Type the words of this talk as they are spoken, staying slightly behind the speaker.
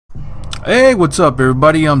Hey, what's up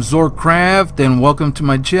everybody? I'm Zorcraft and welcome to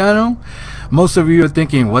my channel. Most of you are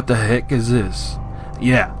thinking, what the heck is this?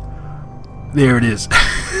 Yeah, there it is.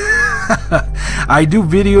 I do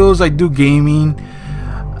videos, I do gaming.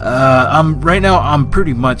 Right now I'm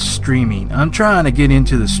pretty much streaming. I'm trying to get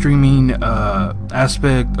into the streaming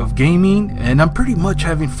aspect of gaming, and I'm pretty much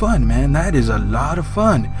having fun, man. That is a lot of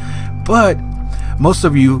fun. But most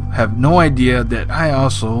of you have no idea that I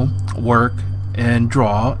also work and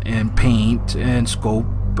draw and paint and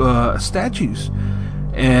sculpt statues.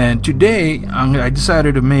 And today I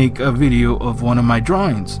decided to make a video of one of my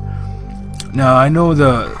drawings. Now I know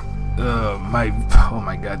oh my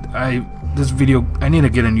god, this video I need to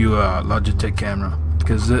get a new Logitech camera,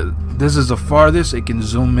 because this is the farthest it can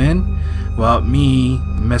zoom in without me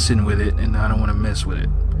messing with it, and I don't want to mess with it.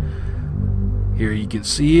 Here you can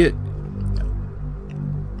see it.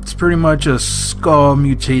 It's pretty much a skull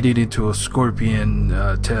mutated into a scorpion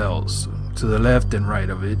tails to the left and right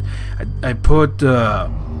of it. I put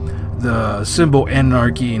the symbol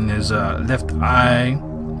anarchy in his left eye,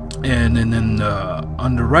 and then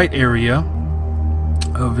on the right area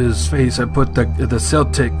of his face I put the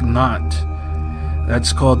Celtic knot.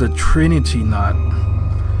 That's called the Trinity knot.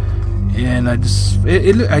 And I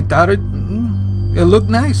thought it looked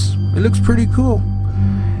nice. It looks pretty cool.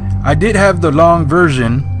 I did have the long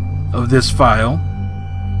version of this file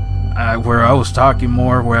where I was talking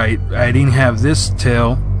more, where I didn't have this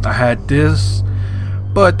tail, I had this,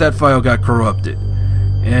 but that file got corrupted,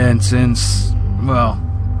 and since, well,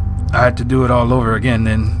 I had to do it all over again,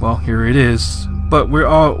 then, well, here it is. But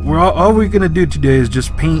all we're gonna do today is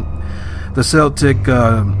just paint the Celtic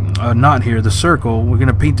knot here, the circle. We're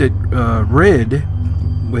gonna paint it red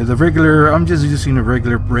with a regular, I'm just using a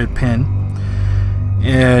regular red pen.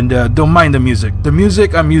 And don't mind the music. The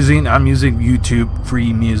music I'm using YouTube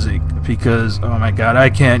free music, because oh my god, I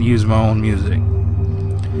can't use my own music.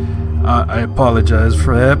 I apologize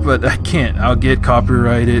for that, but I can't. I'll get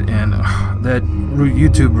copyrighted, and that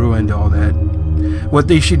YouTube ruined all that. What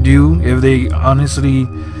they should do, if they honestly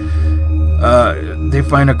they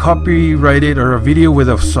find a copyrighted or a video with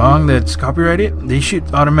a song that's copyrighted, they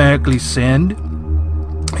should automatically send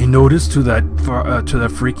a notice to that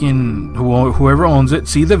freaking whoever owns it,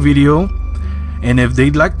 see the video, and if they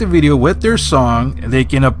like the video with their song, they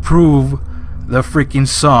can approve the freaking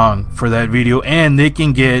song for that video, and they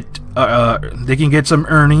can get some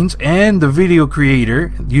earnings, and the video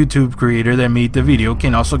creator, YouTube creator that made the video,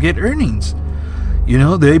 can also get earnings. You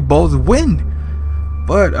know, they both win.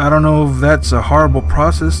 But I don't know if that's a horrible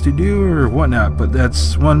process to do or whatnot, but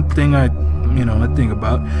that's one thing I think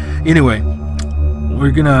about. Anyway,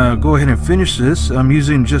 we're gonna go ahead and finish this. I'm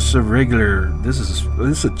using just a regular, this is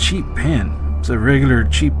a cheap pen. It's a regular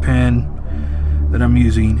cheap pen that I'm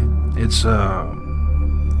using. It's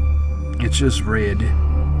just red,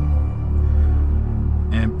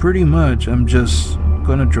 and pretty much I'm just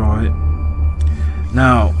gonna draw it.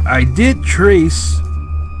 Now I did trace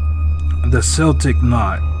the Celtic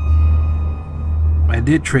knot. I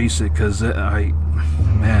did trace it because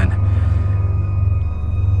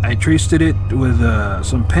I traced it with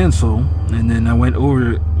some pencil, and then I went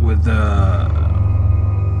over it with a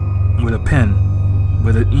pen,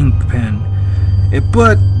 with an ink pen.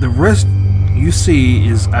 But the rest you see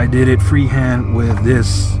is I did it freehand with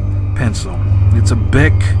this pencil. It's a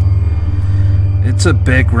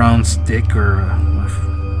Bic round stick, or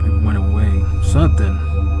it went away, something.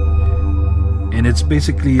 And it's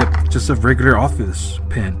basically just a regular office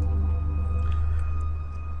pen.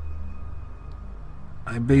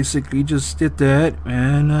 I basically just did that,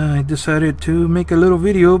 and I decided to make a little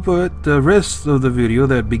video, but the rest of the video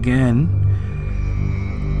that began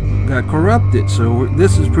got corrupted. So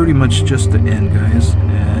this is pretty much just the end, guys.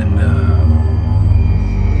 And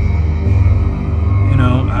you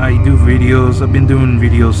know, I do videos. I've been doing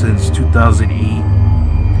videos since 2008.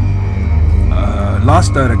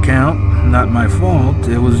 Lost that account, not my fault.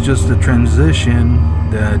 It was just a transition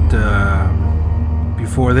that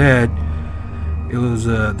before that, it was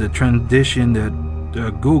the transition that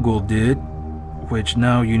Google did, which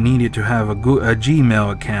now you needed to have a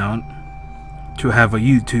Gmail account to have a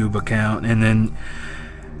YouTube account, and then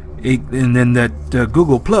that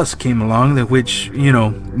Google Plus came along, that which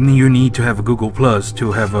you need to have a Google Plus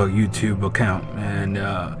to have a YouTube account, and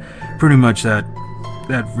pretty much that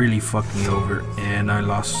really fucked me over, and I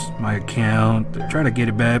lost my account. I tried to get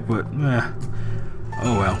it back, but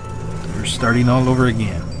oh well, we're starting all over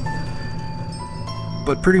again.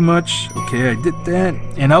 But pretty much, okay, I did that,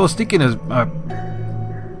 and I was thinking of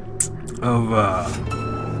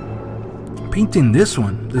painting this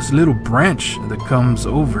one, this little branch that comes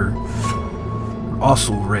over,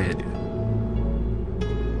 also red.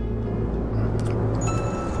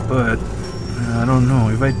 but I don't know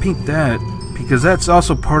if I paint that, because that's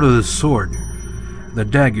also part of the sword, the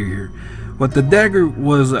dagger here. What the dagger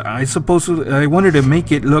was, I wanted to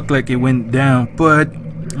make it look like it went down, but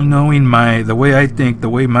knowing the way I think, the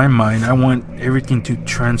way my mind, I want everything to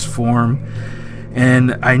transform.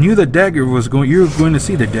 And I knew the dagger was you were going to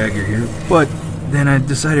see the dagger here, but then I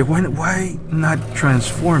decided, why not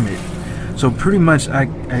transform it? So pretty much I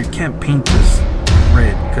can't paint this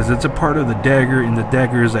red because it's a part of the dagger, and the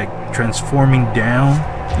dagger is like transforming down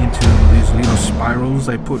into these little spirals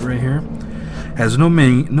I put right here. Has no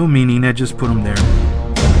meaning, I just put them there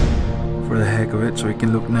for the heck of it, so it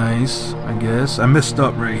can look nice, I guess. I messed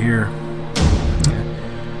up right here,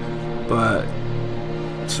 but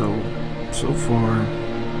so far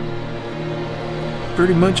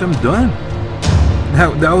pretty much I'm done.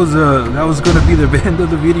 That was gonna be the end of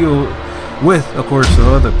the video, with of course the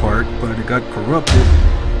other part, but it got corrupted,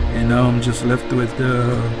 and now I'm just left with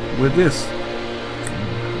this.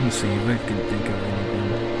 Let me see if I can think of anything.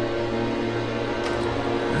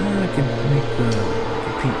 I can make the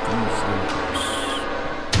paint these lips.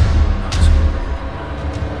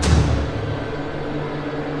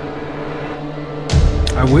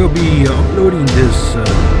 I will be uploading this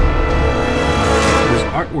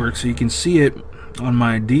artwork so you can see it on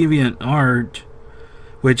my DeviantArt,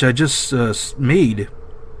 which I just made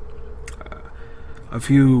a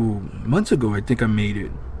few months ago. I think I made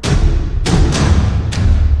it,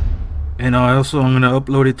 and I'm gonna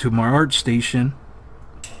upload it to my ArtStation,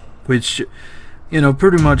 which, you know,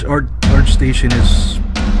 pretty much ArtStation is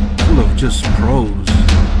full of just pros,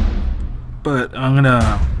 but I'm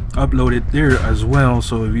gonna upload it there as well.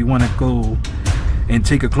 So if you want to go and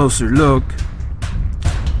take a closer look,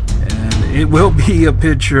 and it will be a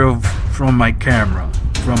picture from my camera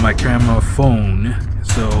phone,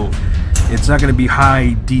 so it's not going to be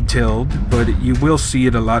high detailed, but you will see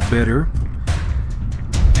it a lot better.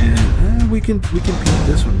 And we can paint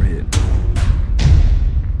this one red.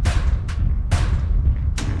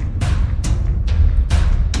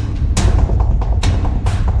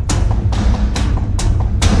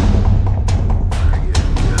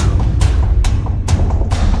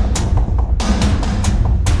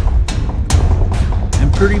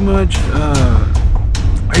 Pretty much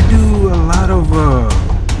I do a lot of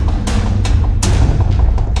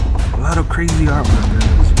crazy artwork,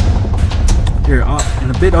 guys. Here, in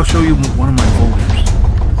a bit I'll show you one of my folders,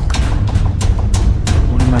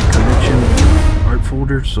 one of my collection art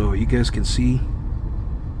folders, so you guys can see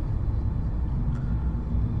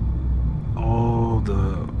all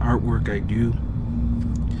the artwork I do.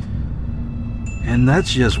 And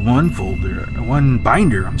that's just one folder, one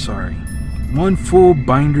binder, I'm sorry. One full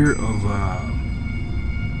binder of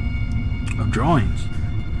drawings.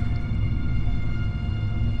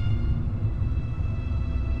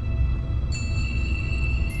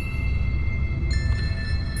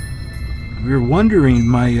 If you're wondering,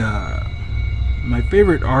 my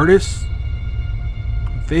favorite artist,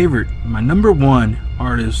 my number one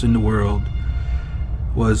artist in the world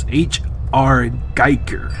was H.R.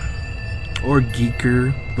 Giger, or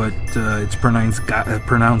Geeker, but it's pronounced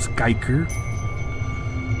Giger.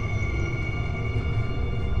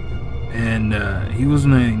 And he was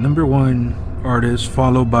my number one artist,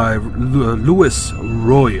 followed by Louis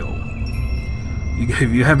Royal.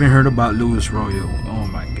 If you haven't heard about Louis Royal, oh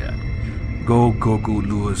my god, go Google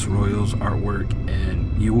Louis Royal's artwork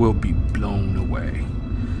and you will be blown away.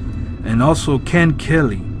 And also Ken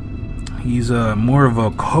Kelly, he's more of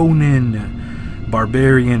a Conan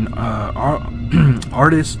Barbarian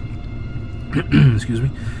artist. Excuse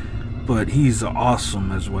me, but he's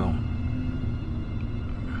awesome as well.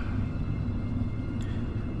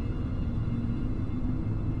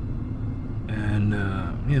 And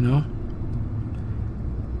you know,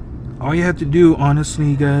 all you have to do,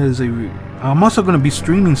 honestly, guys, I'm also going to be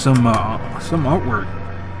streaming some artwork,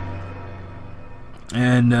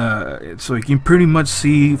 and so you can pretty much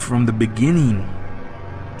see from the beginning.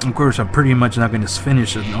 Of course, I'm pretty much not going to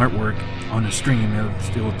finish an artwork on the stream. It'll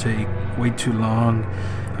still take way too long.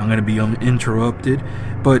 I'm going to be interrupted.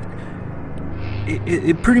 But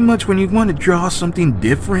it pretty much, when you want to draw something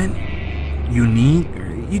different, unique,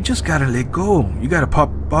 you just got to let go. You got to pop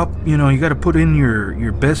up, you know, you got to put in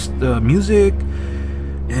your best music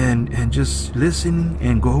and just listen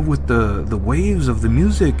and go with the waves of the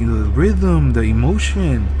music, the rhythm, the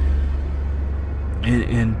emotion.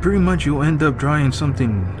 And pretty much you'll end up drawing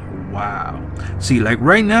something. Wow. See, like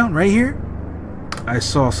right now, right here, I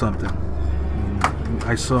saw something.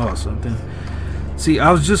 See,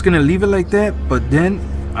 I was just gonna leave it like that, but then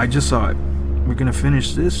I just saw it. We're gonna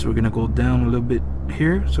finish this. We're gonna go down a little bit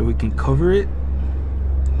here so we can cover it.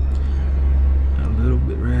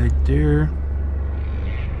 right there.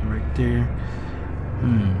 Right there.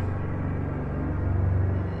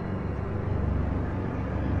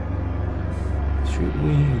 Should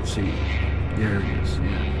we? Let's see. There it is.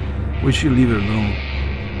 Yeah. We should leave it alone.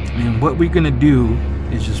 And what we're gonna do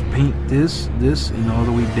is just paint this, and all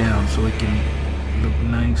the way down so it can look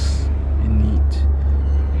nice and neat.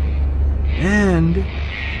 And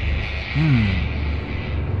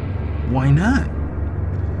why not?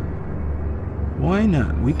 Why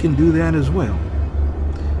not? We can do that as well.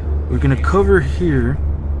 We're gonna cover here.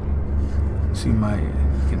 See you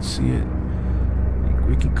can see it.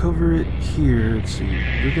 We can cover it here. Let's see.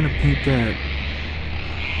 We're gonna paint that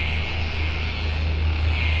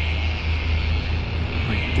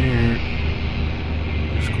right there.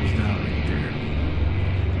 This goes down right there.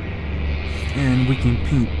 And we can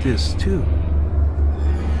paint this too.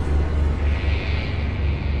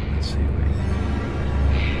 Let's see. Wait.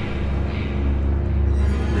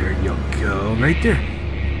 There you go. Right there.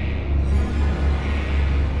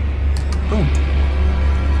 Boom.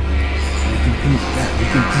 We can paint that. We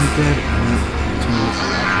can paint that.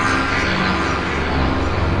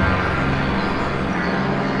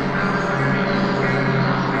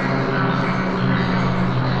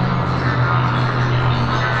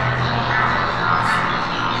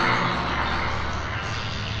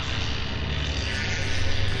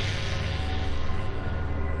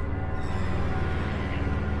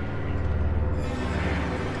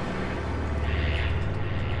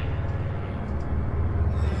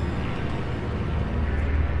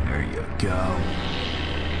 Go.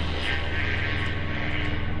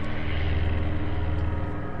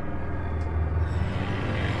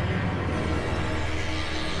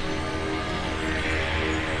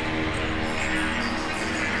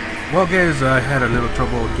 Well guys, I had a little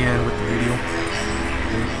trouble again with the video.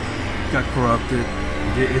 It got corrupted.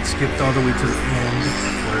 It skipped all the way to the end,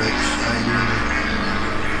 which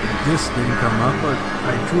this didn't come up, but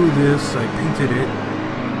I drew this, I painted it,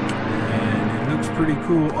 and it looks pretty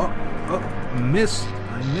cool. Oh, I missed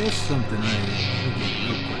something. Real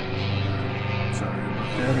quick. Sorry about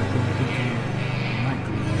that. I couldn't get to the mic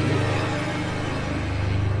a little bit.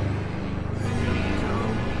 There we go.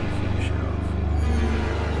 Finish off.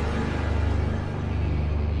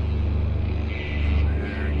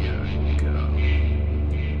 There you go.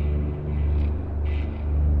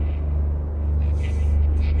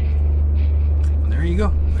 There you go.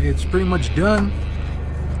 It's pretty much done.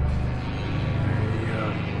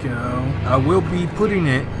 I will be putting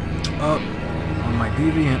it up on my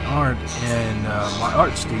DeviantArt and my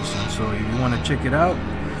art station, so if you want to check it out.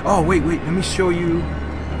 Oh wait, let me show you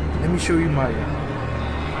my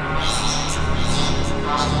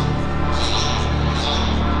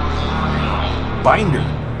binder.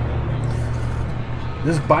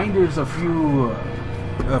 This binder is a few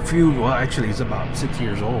well, actually it's about 6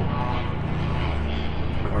 years old,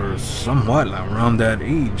 or somewhat around that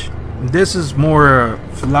age. This is more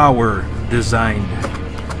flower designed.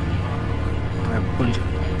 I have a bunch of,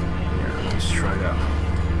 here, let's try it out.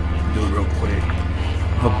 Do it real quick.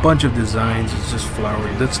 A bunch of designs. It's just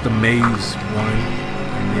flowery. That's the maze one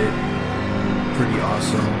I did. Pretty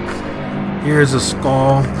awesome. Here's a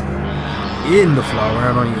skull in the flower.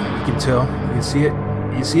 I don't know, you can tell. You can see it.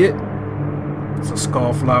 You see it? It's a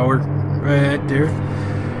skull flower right there.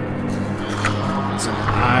 It's an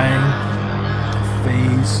eye.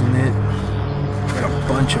 Face in it. Got a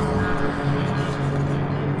bunch of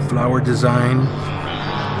flower design.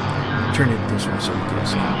 Turn it this way so you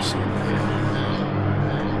guys can see it.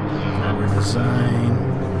 Flower design.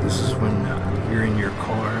 This is when you're in your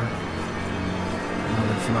car.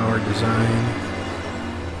 Another flower design.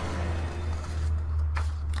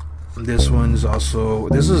 This one's also,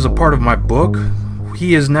 this is a part of my book.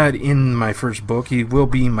 He is not in my first book. He will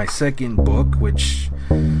be in my second book, which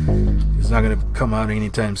is not going to come out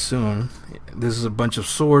anytime soon. This is a bunch of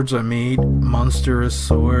swords I made, monstrous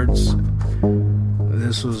swords.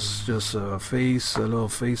 This was just a face, a little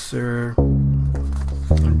facer,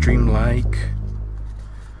 dreamlike.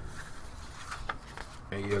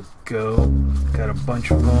 There you go. Got a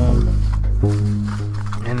bunch of them,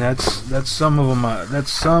 and that's some of them.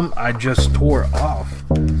 That's some I just tore off.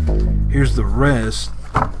 Here's the rest.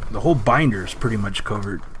 The whole binder is pretty much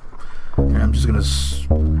covered. And I'm just gonna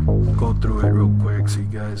go through it real quick so you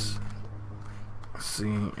guys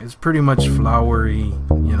see. It's pretty much flowery,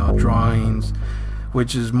 you know, drawings,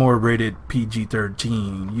 which is more rated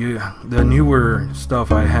PG-13. Yeah, the newer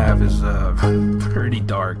stuff I have is pretty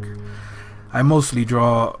dark. I mostly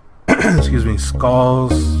draw, excuse me,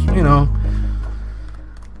 skulls. You know,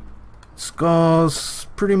 skulls.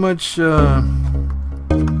 Pretty much.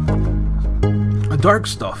 dark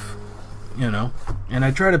stuff, you know. And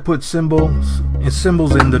I try to put symbols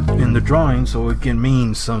in the drawing so it can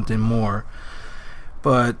mean something more.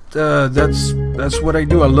 But that's what I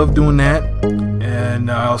do. I love doing that. And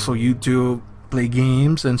I also YouTube, play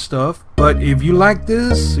games and stuff. But if you like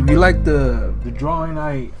this, if you like the drawing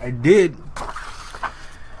I did,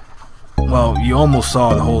 well, you almost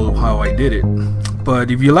saw the whole how I did it.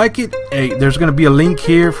 But if you like it, hey, there's gonna be a link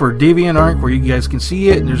here for DeviantArt where you guys can see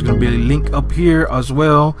it. There's gonna be a link up here as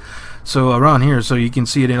well, so around here, so you can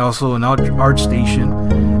see it, and also an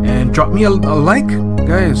ArtStation. And drop me a like,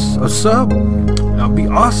 guys, a sub. That'll be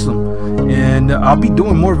awesome. And I'll be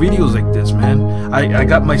doing more videos like this, man. I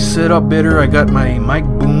got my setup better. I got my mic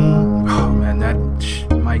boom. Oh man, that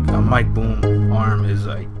mic boom arm is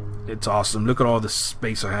like, it's awesome. Look at all the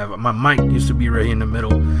space I have. My mic used to be right in the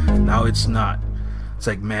middle. Now it's not. It's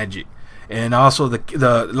like magic. And also the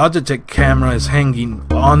Logitech camera is hanging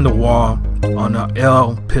on the wall on a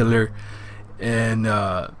L pillar, and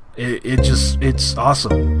it's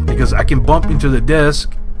awesome because I can bump into the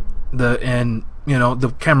desk, and you know, the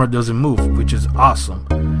camera doesn't move, which is awesome.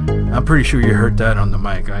 I'm pretty sure you heard that on the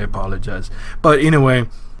mic. I apologize. But anyway,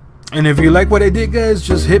 and if you like what I did, guys,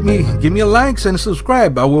 just give me a like and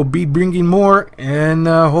subscribe. I will be bringing more, and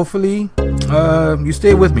hopefully you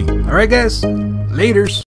stay with me. All right, guys, laters.